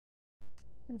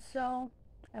And so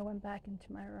I went back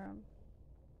into my room.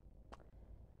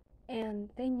 And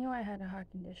they knew I had a heart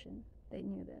condition. They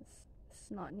knew this. This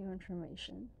is not new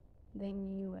information. They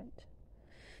knew it.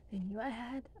 They knew I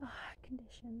had a heart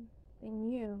condition. They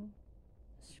knew.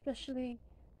 Especially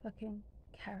fucking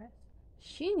Karis.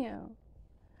 She knew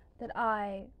that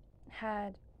I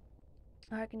had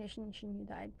a heart condition. She knew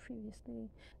that I'd previously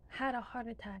had a heart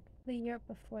attack the year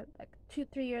before, like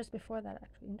 2-3 years before that,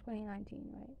 actually, in 2019,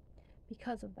 right?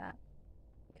 Because of that.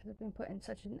 Because I've been put in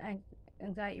such an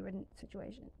anxiety-ridden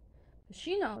situation. But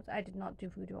she knows I did not do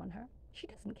voodoo on her. She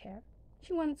doesn't care.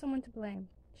 She wanted someone to blame.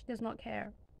 She does not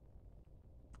care.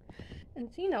 And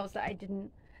she knows that I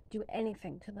didn't do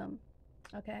anything to them.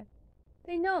 Okay?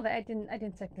 They know that I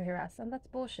didn't sexually harass them. That's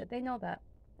bullshit. They know that.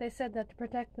 They said that to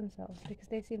protect themselves because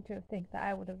they seem to think that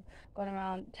I would have gone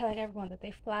around telling everyone that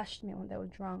they flashed me when they were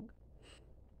drunk.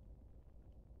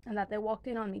 And that they walked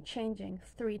in on me changing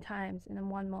 3 times in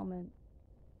one moment.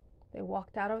 They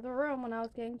walked out of the room when I was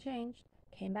getting changed,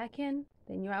 came back in.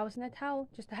 They knew I was in a towel.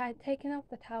 Just I had taken off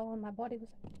the towel and my body was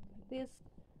like this,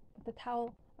 with the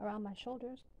towel around my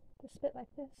shoulders, to spit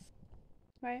like this,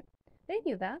 right? They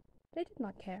knew that. They did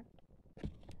not care.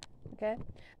 Okay?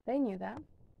 They knew that.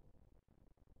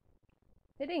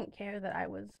 They didn't care that I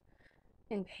was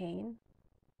in pain.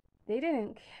 They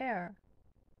didn't care.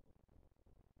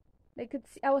 They could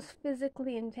see I was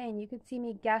physically in pain. You could see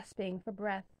me gasping for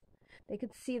breath. They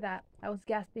could see that I was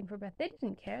gasping for breath. They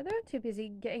didn't care. They were too busy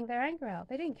getting their anger out.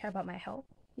 They didn't care about my health.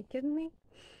 You kidding me?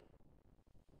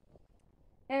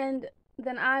 And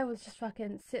then I was just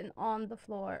fucking sitting on the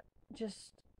floor,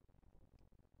 just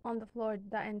on the floor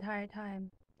that entire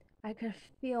time. I could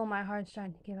feel my heart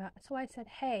starting to give out. So I said,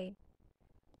 hey,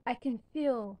 I can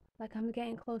feel like I'm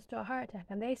getting close to a heart attack.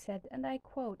 And they said, and I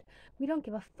quote, we don't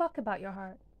give a fuck about your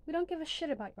heart. We don't give a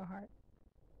shit about your heart.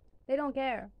 They don't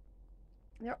care.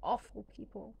 They're awful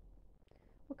people.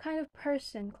 What kind of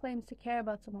person claims to care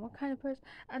about someone? What kind of person?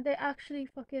 And they actually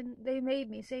they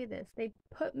made me say this. They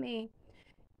put me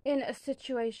in a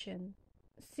situation.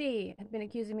 C had been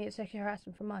accusing me of sexual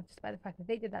harassment for months, despite the fact that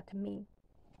they did that to me.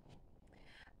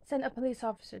 Sent a police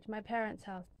officer to my parents'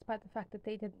 house, despite the fact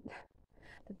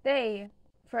that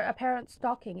for apparent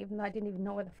stalking, even though I didn't even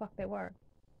know where the fuck they were.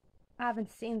 I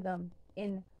haven't seen them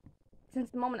since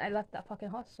the moment I left that fucking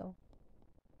hostel.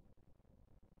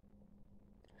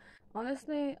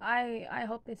 Honestly, I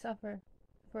hope they suffer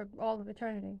for all of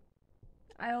eternity.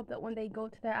 I hope that when they go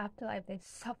to their afterlife, they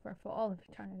suffer for all of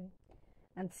eternity.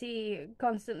 And see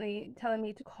constantly telling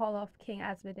me to call off King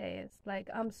Asmodeus. Like,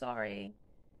 I'm sorry.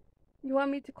 You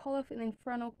want me to call off an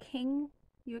infernal king?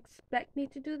 You expect me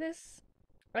to do this?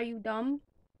 Are you dumb?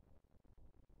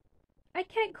 I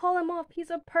can't call him off. He's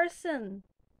a person.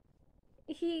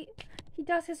 He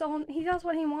does he does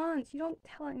what he wants. You don't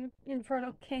tell an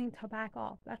infernal king to back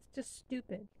off. That's just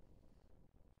stupid.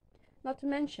 Not to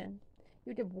mention,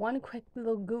 you did one quick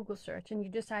little Google search and you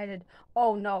decided,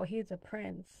 oh no, he's a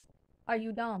prince. Are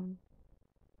you dumb?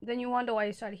 Then you wonder why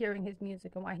you started hearing his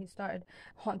music and why he started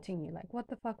haunting you. Like, what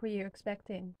the fuck were you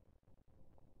expecting?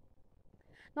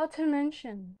 Not to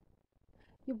mention,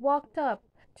 you walked up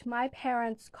to my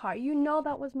parents' car. You know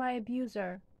that was my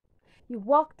abuser. You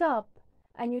walked up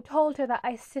and you told her that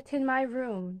I sit in my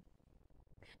room,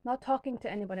 not talking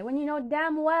to anybody, when you know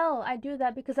damn well I do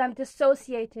that because I'm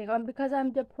dissociating or because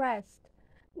I'm depressed.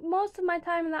 Most of my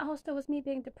time in that hostel was me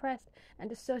being depressed and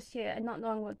dissociated and not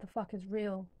knowing what the fuck is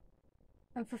real.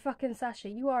 And for fucking Sasha,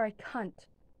 you are a cunt.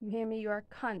 You hear me? You're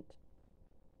a cunt.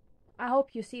 I hope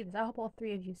you see this. I hope all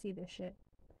 3 of you see this shit.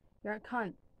 You're a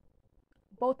cunt.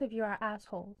 Both of you are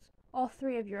assholes. All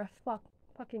 3 of you are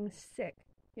fucking sick.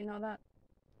 You know that?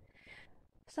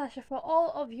 Sasha, for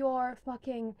all of your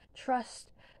fucking trust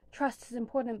is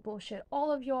important bullshit,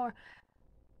 all of your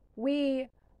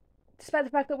despite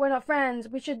the fact that we're not friends,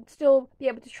 we should still be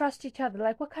able to trust each other.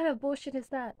 Like, what kind of bullshit is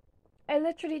that? I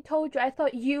literally told you I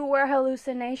thought you were a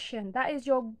hallucination. That is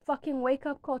your fucking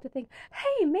wake-up call to think,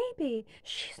 hey, maybe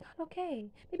she's not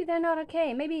okay. Maybe they're not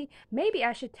okay. Maybe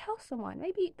I should tell someone.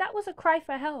 Maybe that was a cry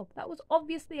for help. That was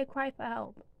obviously a cry for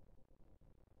help.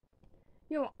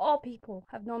 You of all people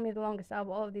have known me the longest out of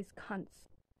all of these cunts.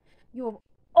 You of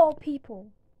all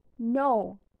people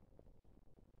know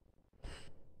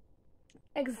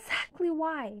exactly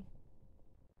why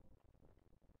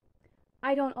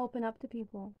I don't open up to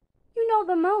people. You know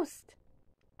the most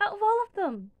out of all of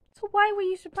them. So why were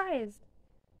you surprised?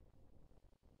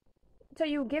 So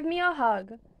you give me a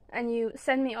hug and you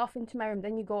send me off into my room,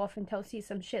 then you go off and tell C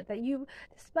some shit that you,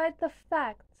 despite the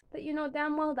fact that you know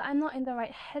damn well that I'm not in the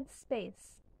right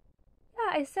headspace.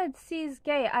 Yeah, I said C's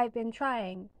gay, I've been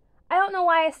trying. I don't know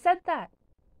why I said that.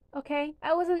 okay?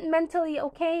 I wasn't mentally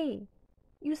okay.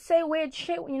 You say weird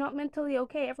shit when you're not mentally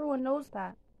okay. Everyone knows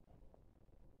that.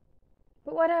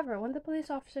 But whatever, when the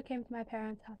police officer came to my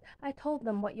parents' house, I told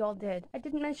them what y'all did. I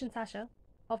didn't mention Sasha,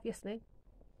 obviously.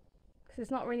 Because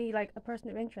it's not really like a person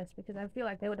of interest, because I feel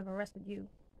like they would have arrested you.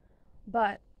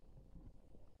 But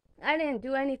I didn't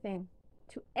do anything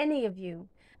to any of you.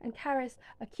 And Karis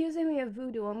accusing me of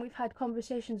voodoo, and we've had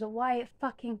conversations of why it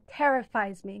fucking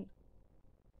terrifies me.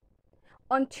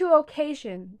 On 2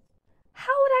 occasions.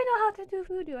 How would I know how to do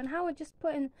voodoo? And how would just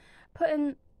put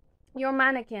in your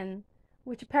mannequin,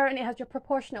 which apparently has your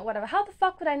proportionate whatever. How the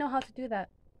fuck would I know how to do that?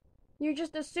 You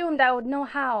just assumed I would know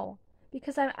how.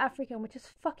 Because I'm African, which is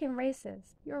fucking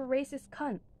racist. You're a racist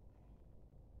cunt.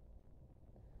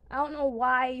 I don't know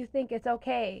why you think it's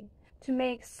okay to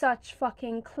make such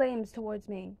fucking claims towards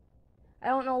me. I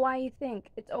don't know why you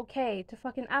think it's okay to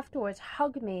fucking afterwards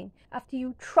hug me after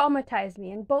you traumatized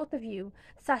me. And both of you,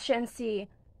 Sasha and C,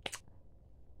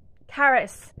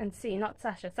 Karis and C, not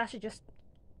Sasha. Sasha just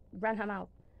ran her mouth.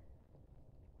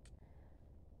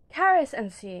 Karis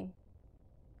and C,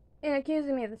 in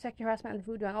accusing me of the sexual harassment and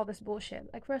voodoo and all this bullshit.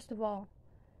 Like, first of all,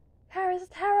 Karis,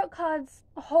 tarot cards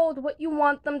hold what you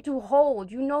want them to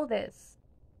hold. You know this.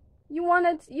 You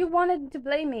wanted to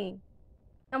blame me.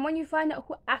 And when you find out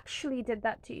who actually did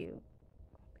that to you,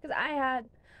 because I had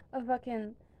a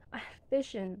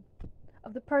vision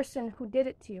of the person who did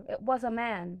it to you. It was a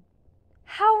man.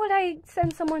 How would I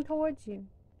send someone towards you?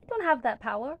 I don't have that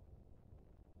power.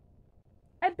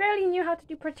 I barely knew how to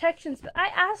do protection spells. I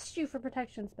asked you for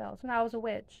protection spells when I was a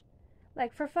witch.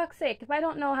 Like, for fuck's sake, if I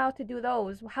don't know how to do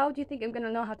those, how do you think I'm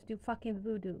gonna know how to do fucking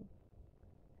voodoo?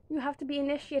 You have to be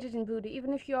initiated in voodoo,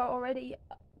 even if you're already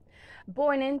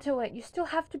born into it. You still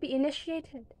have to be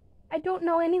initiated. I don't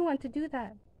know anyone to do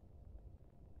that.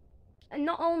 And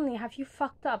not only have you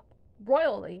fucked up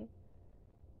royally,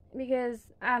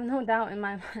 because I have no doubt in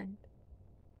my mind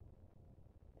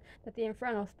that the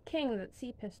infernal king that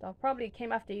C pissed off probably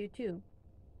came after you too.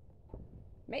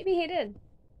 Maybe he did.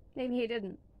 Maybe he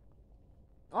didn't.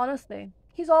 Honestly,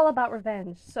 he's all about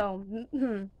revenge, so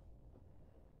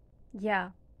yeah.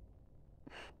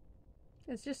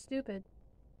 It's just stupid.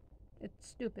 It's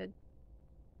stupid.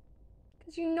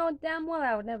 Because you know damn well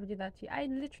I would never do that to you. I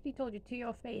literally told you to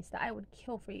your face that I would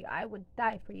kill for you. I would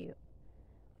die for you.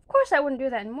 Of course I wouldn't do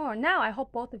that anymore. Now I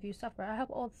hope both of you suffer. I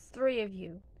hope all 3 of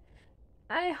you.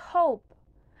 I hope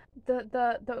I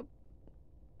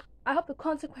hope the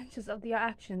consequences of your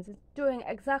actions is doing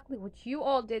exactly what you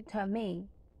all did to me.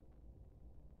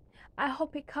 I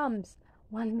hope it comes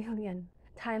 1 million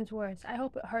times worse. I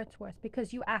hope it hurts worse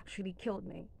because you actually killed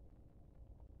me.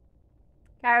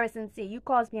 Harrison C., you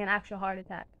caused me an actual heart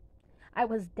attack. I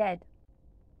was dead.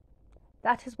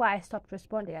 That is why I stopped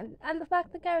responding. And the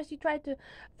fact that, Garrus, you tried to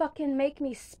fucking make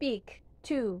me speak,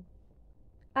 too.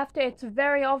 After it's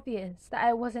very obvious that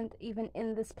I wasn't even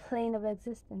in this plane of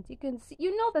existence. You can see,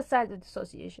 you know the side of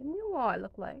dissociation. You know what I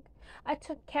look like. I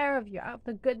took care of you out of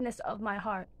the goodness of my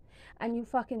heart. And you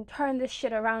fucking turned this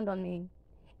shit around on me.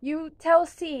 You tell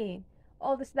C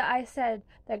all this that I said,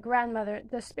 that grandmother,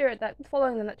 the spirit that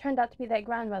following them that turned out to be their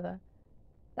grandmother.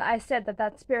 That I said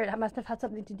that spirit must have had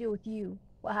something to do with you.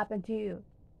 What happened to you?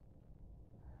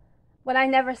 When I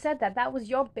never said that. That was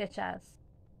your bitch ass.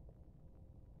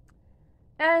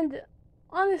 And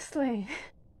honestly,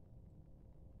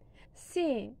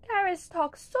 see, Karis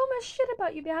talks so much shit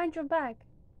about you behind your back.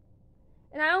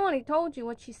 And I only told you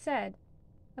what she said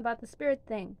about the spirit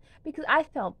thing because I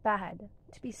felt bad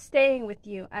to be staying with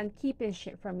you and keeping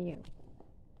shit from you.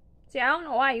 See, I don't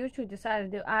know why you two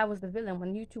decided that I was the villain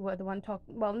when you two were the one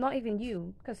talking. Well, not even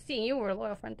you, because see, you were a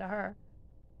loyal friend to her.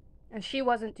 And she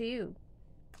wasn't to you.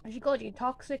 She called you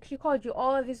toxic. She called you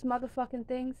all of these motherfucking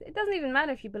things. It doesn't even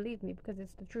matter if you believe me because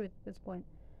it's the truth at this point.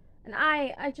 And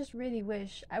I just really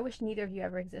wish, I wish neither of you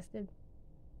ever existed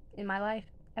in my life,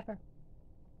 ever.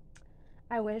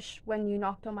 I wish when you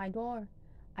knocked on my door,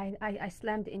 I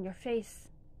slammed it in your face.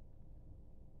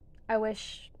 I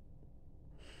wish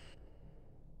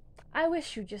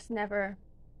you just never,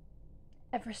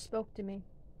 ever spoke to me.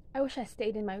 I wish I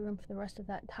stayed in my room for the rest of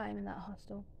that time in that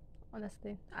hostel.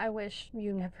 Honestly, I wish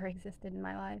you never existed in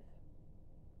my life.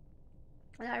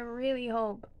 And I really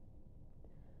hope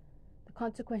the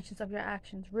consequences of your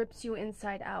actions rips you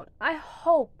inside out. I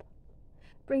hope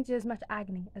it brings you as much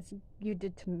agony as you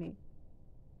did to me.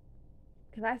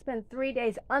 Because I spent 3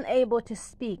 days unable to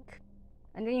speak.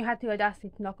 And then you had the audacity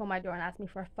to knock on my door and ask me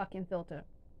for a fucking filter.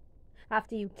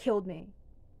 After you killed me.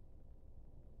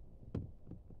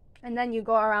 And then you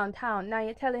go around town. Now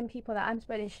you're telling people that I'm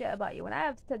spreading shit about you when I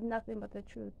have said nothing but the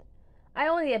truth. I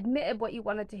only admitted what you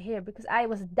wanted to hear because I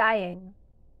was dying.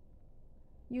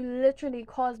 You literally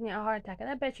caused me a heart attack, and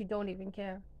I bet you don't even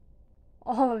care.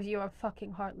 All of you are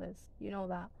fucking heartless. You know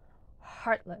that.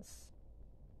 Heartless.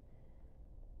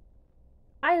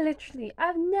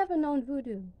 I've never known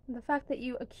voodoo. And the fact that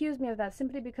you accuse me of that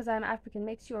simply because I'm African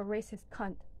makes you a racist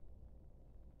cunt.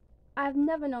 I've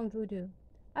never known voodoo.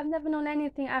 I've never known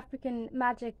anything African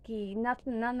magic-y,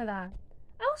 nothing, none of that.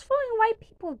 I was following white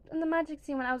people in the magic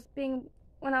scene when I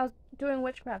was doing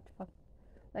witchcraft.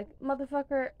 Like,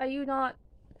 motherfucker, are you not?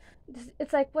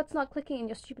 It's like, what's not clicking in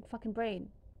your stupid fucking brain?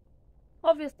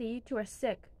 Obviously, you two are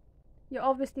sick. You're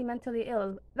obviously mentally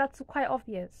ill. That's quite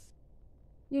obvious.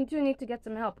 You do need to get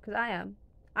some help, because I am.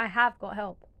 I have got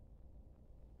help.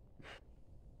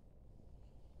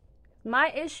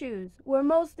 My issues were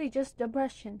mostly just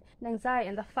depression and anxiety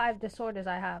and the 5 disorders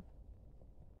I have.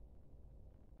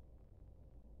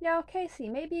 Yeah, Casey,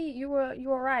 maybe you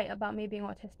were right about me being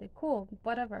autistic. Cool,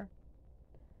 whatever.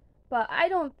 But I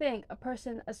don't think a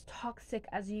person as toxic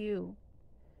as you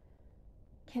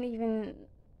can even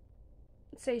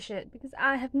say shit, because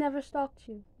I have never stalked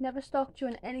you. Never stalked you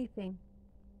in anything.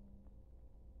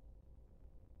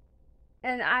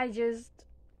 And I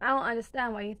don't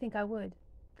understand why you think I would.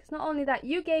 Because not only that,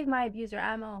 you gave my abuser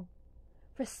ammo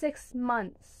for 6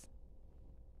 months.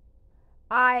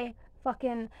 I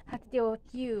fucking had to deal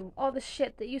with you, all the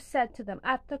shit that you said to them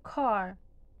at the car,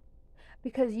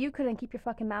 because you couldn't keep your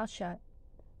fucking mouth shut.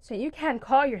 So you can't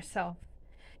call yourself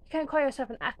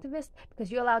an activist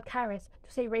because you allowed Karis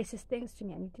to say racist things to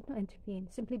me and you did not intervene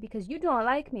simply because you don't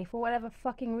like me for whatever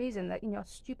fucking reason that in your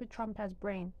stupid traumatized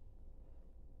brain.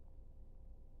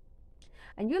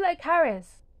 And you let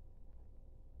Karis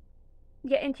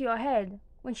get into your head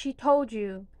when she told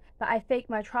you that I faked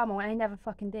my trauma when I never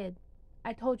fucking did.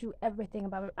 I told you everything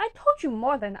about it. I told you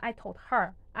more than I told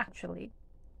her, actually,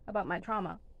 about my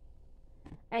trauma.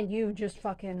 And you just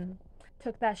fucking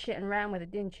took that shit and ran with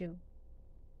it, didn't you?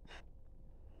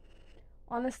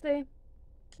 Honestly,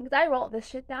 because I wrote this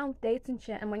shit down, dates and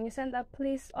shit, and when you sent that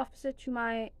police officer to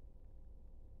my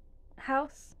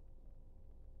house,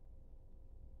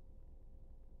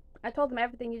 I told them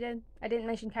everything you did. I didn't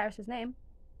mention Karis's name.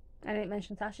 I didn't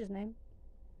mention Sasha's name.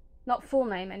 Not full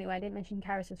name, anyway. I didn't mention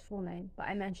Karis's full name, but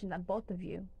I mentioned that both of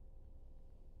you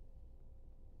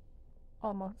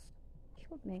almost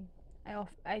killed me.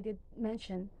 I did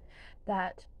mention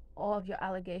that all of your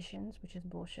allegations, which is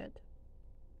bullshit,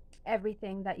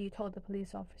 everything that you told the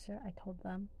police officer, I told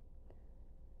them.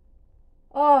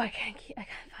 Oh, I can't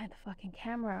find the fucking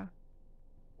camera.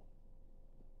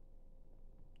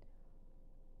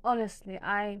 Honestly,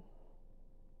 I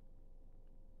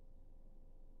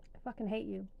fucking hate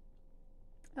you.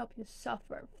 I hope you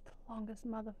suffer for the longest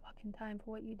motherfucking time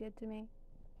for what you did to me.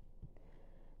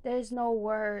 There's no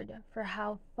word for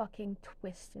how fucking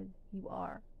twisted you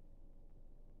are.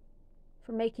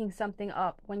 For making something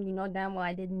up when you know damn well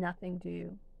I did nothing to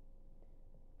you.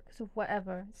 Because of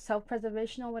whatever,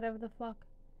 self-preservation or whatever the fuck.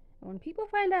 And when people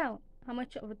find out how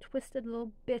much of a twisted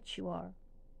little bitch you are,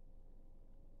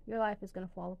 your life is gonna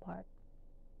fall apart.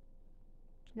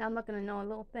 Now I'm not gonna know a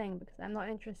little thing because I'm not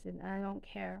interested and I don't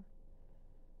care.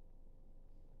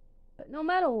 But no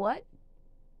matter what,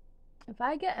 if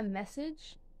I get a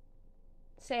message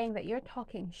saying that you're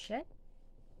talking shit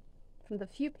from the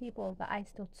few people that I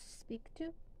still speak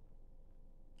to,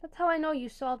 that's how I know you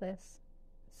saw this.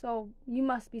 So you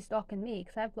must be stalking me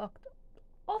because I've blocked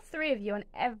all 3 of you on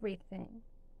everything.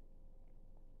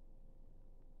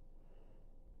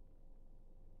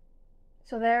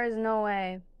 So there is no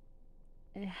way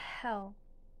in hell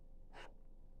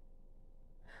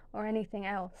or anything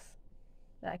else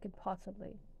that I could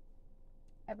possibly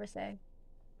ever say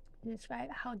to describe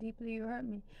how deeply you hurt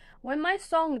me. When my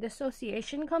song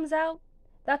Dissociation comes out,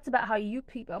 that's about how you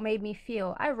people made me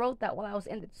feel. I wrote that while I was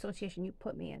in the dissociation you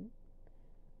put me in.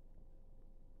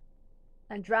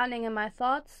 And drowning in my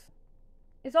thoughts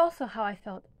is also how I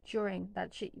felt during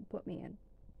that shit you put me in.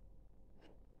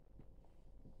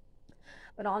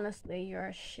 But honestly, you're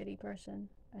a shitty person,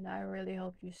 and I really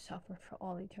hope you suffer for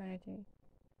all eternity.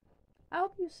 I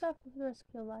hope you suffer for the rest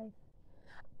of your life.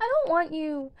 I don't want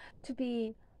you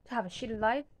to have a shitty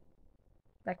life,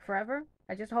 like forever.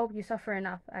 I just hope you suffer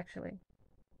enough, actually.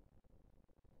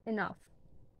 Enough.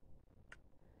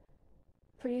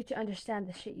 For you to understand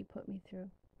the shit you put me through.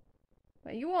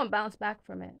 But you won't bounce back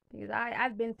from it, because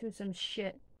I've been through some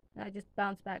shit, and I just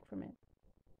bounced back from it.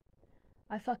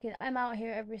 I'm out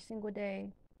here every single day,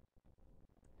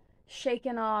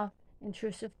 shaking off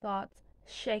intrusive thoughts,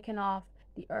 shaking off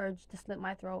the urge to slit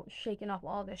my throat, shaking off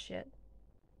all this shit.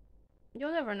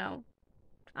 You'll never know.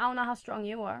 I don't know how strong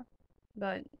you are,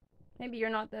 but maybe you're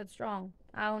not that strong.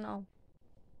 I don't know.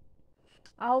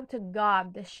 I hope to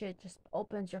God this shit just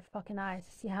opens your fucking eyes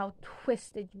to see how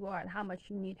twisted you are and how much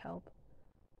you need help.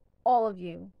 All of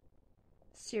you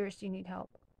seriously need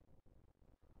help.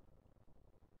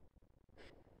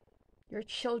 Your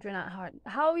children at heart.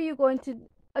 How are you going to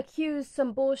accuse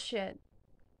some bullshit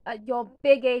at your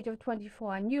big age of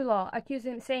 24 and you lot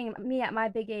accusing saying me at my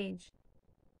big age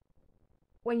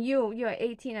when you're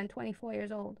 18 and 24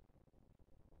 years old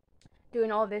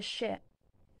doing all this shit,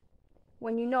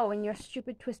 when you know in your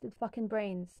stupid twisted fucking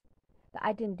brains that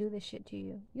I didn't do this shit to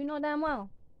you? You know damn well.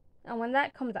 And when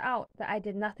that comes out that I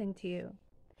did nothing to you,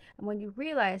 and when you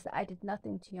realize that I did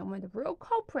nothing to you, and when the real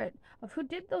culprit of who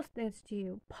did those things to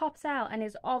you pops out and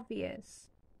is obvious,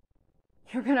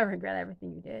 you're gonna regret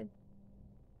everything you did.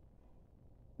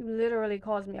 You literally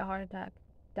caused me a heart attack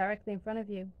directly in front of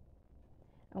you.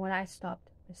 And when I stopped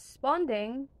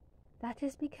responding, that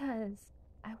is because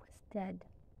I was dead.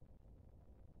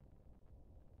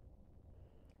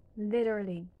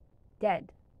 Literally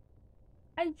dead.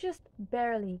 I just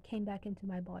barely came back into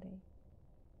my body.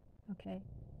 Okay?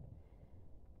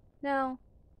 Now,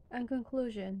 in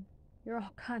conclusion, you're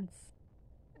all cunts.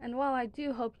 And while I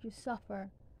do hope you suffer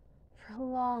for a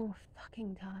long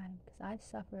fucking time, because I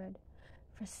suffered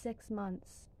for 6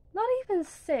 months, not even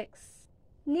 6,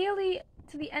 nearly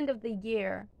to the end of the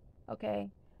year, okay?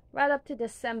 Right up to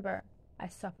December, I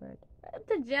suffered. Right up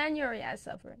to January, I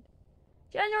suffered.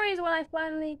 January is when I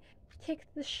finally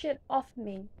kicked the shit off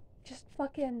me. Just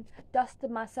fucking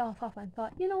dusted myself off and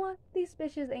thought, you know what? These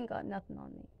bitches ain't got nothing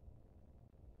on me.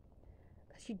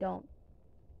 Because you don't.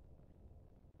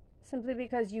 Simply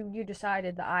because you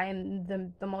decided that I am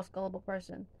the most gullible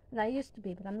person. And I used to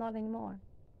be, but I'm not anymore.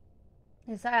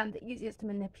 I decided I'm the easiest to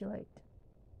manipulate.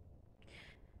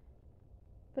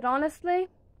 But honestly,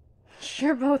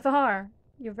 you both are.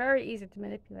 You're very easy to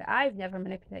manipulate. I've never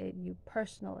manipulated you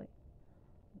personally.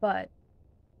 But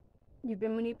you've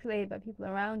been manipulated by people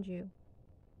around you.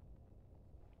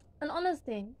 And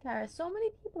honestly, Tara, so many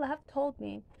people have told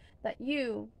me that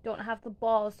you don't have the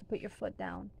balls to put your foot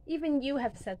down. Even you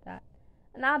have said that.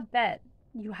 And I bet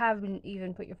you haven't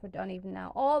even put your foot down even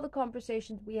now. All the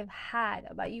conversations we have had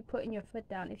about you putting your foot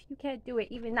down, if you can't do it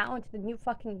even now into the new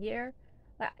fucking year,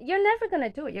 you're never going to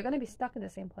do it. You're going to be stuck in the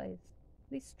same place.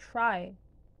 At least try.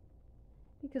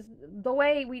 Because the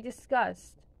way we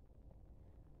discussed,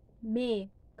 me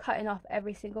cutting off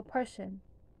every single person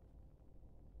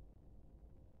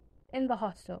in the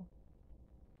hostel,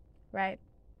 right?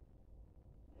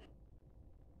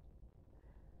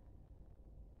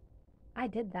 I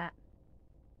did that.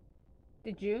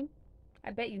 Did you?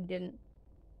 I bet you didn't.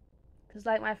 Because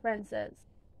like my friend says,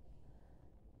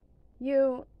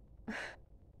 you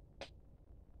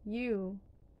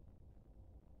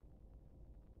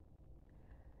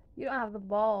don't have the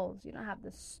balls, you don't have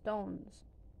the stones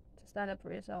to stand up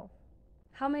for yourself.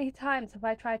 How many times have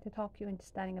I tried to talk you into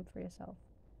standing up for yourself?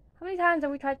 How many times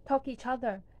have we tried to talk each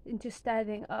other into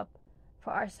standing up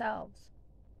for ourselves?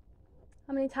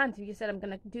 How many times have you said, I'm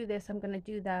gonna do this, I'm gonna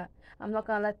do that, I'm not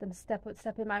gonna let them step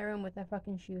in my room with their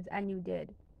fucking shoes, and you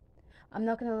did. I'm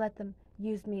not gonna let them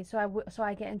use me so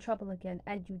I get in trouble again,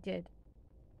 and you did.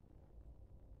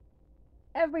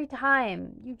 Every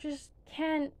time. You just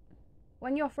can't.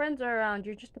 When your friends are around,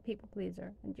 you're just a people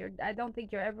pleaser, and I don't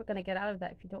think you're ever gonna get out of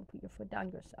that if you don't put your foot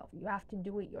down yourself. You have to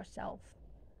do it yourself.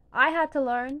 I had to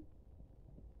learn.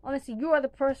 Honestly, you are the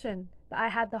person that I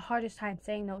had the hardest time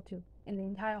saying no to in the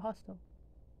entire hostel.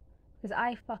 Because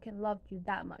I fucking loved you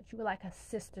that much. You were like a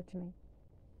sister to me.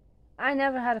 I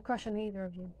never had a crush on either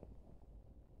of you.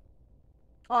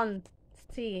 On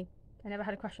C. I never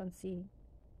had a crush on C.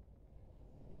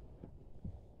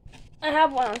 I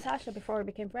had one on Sasha before we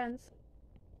became friends.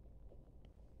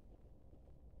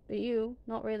 But you,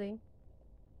 not really.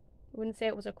 I wouldn't say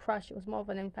it was a crush, it was more of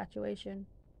an infatuation.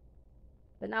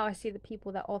 But now I see the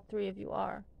people that all three of you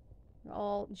are. You're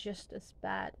all just as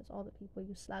bad as all the people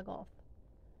you slag off.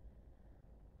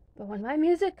 But when my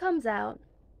music comes out,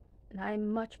 and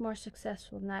I'm much more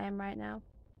successful than I am right now,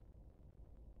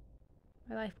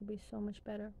 my life will be so much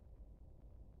better.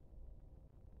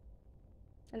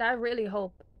 And I really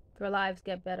hope your lives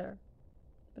get better.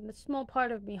 But a small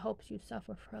part of me hopes you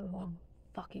suffer for a long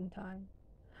fucking time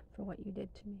for what you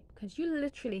did to me. Because you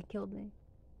literally killed me.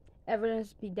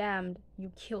 Evidence be damned,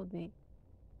 you killed me.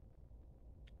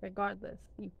 Regardless,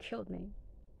 you killed me.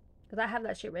 Because I have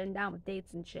that shit written down with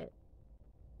dates and shit.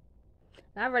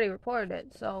 And I've already reported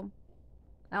it, so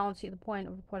I don't see the point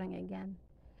of reporting it again.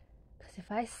 Because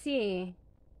if I see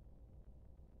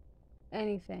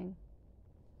anything...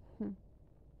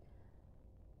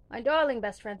 My darling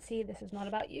best friend, see, this is not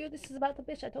about you. This is about the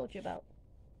bitch I told you about.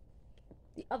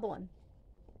 The other one.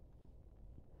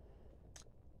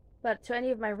 But to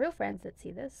any of my real friends that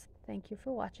see this, thank you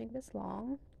for watching this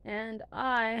long. And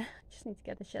I just need to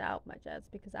get this shit out my chest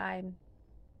because I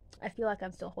feel like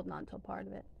I'm still holding on to a part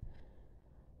of it.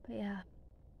 But yeah.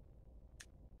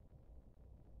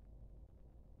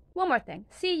 One more thing.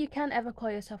 See, you can't ever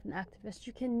call yourself an activist.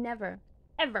 You can never,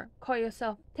 ever call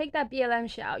yourself. Take that BLM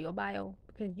shit out your bio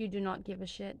because you do not give a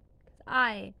shit. Because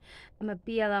I am a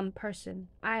BLM person.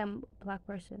 I am a black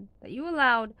person that you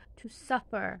allowed to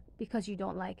suffer because you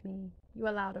don't like me. You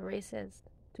allowed a racist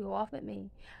to go off at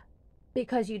me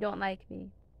because you don't like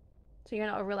me. So you're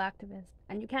not a real activist.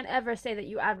 And you can't ever say that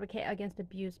you advocate against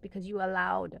abuse because you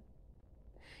allowed.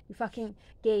 You fucking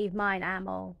gave mine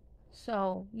ammo.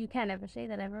 So you can't ever say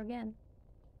that ever again.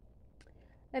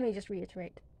 Let me just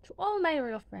reiterate. To all my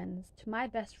real friends, to my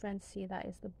best friend C, that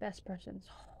is the best person in this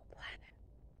whole planet.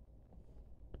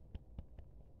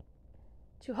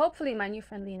 To hopefully my new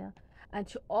friend Lena, and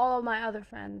to all of my other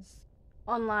friends,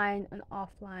 online and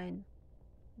offline,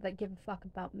 that give a fuck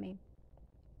about me.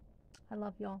 I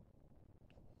love y'all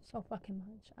so fucking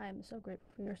much. I am so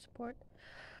grateful for your support.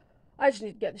 I just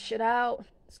need to get this shit out.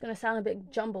 It's gonna sound a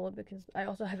bit jumbled because I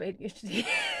also have ADHD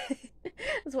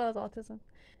as well as autism,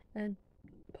 and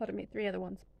pardon me, 3 other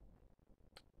ones.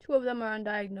 2 of them are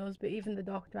undiagnosed, but even the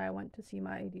doctor I went to see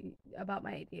about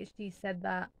my ADHD said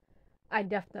that I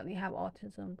definitely have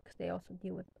autism because they also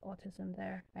deal with autism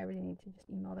there. I really need to just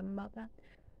email them about that.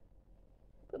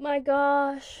 But my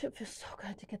gosh, it feels so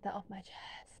good to get that off my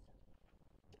chest.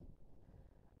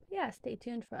 Yeah, stay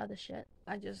tuned for other shit.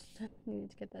 I just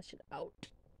needed to get that shit out.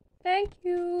 Thank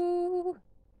you.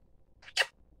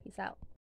 Peace out.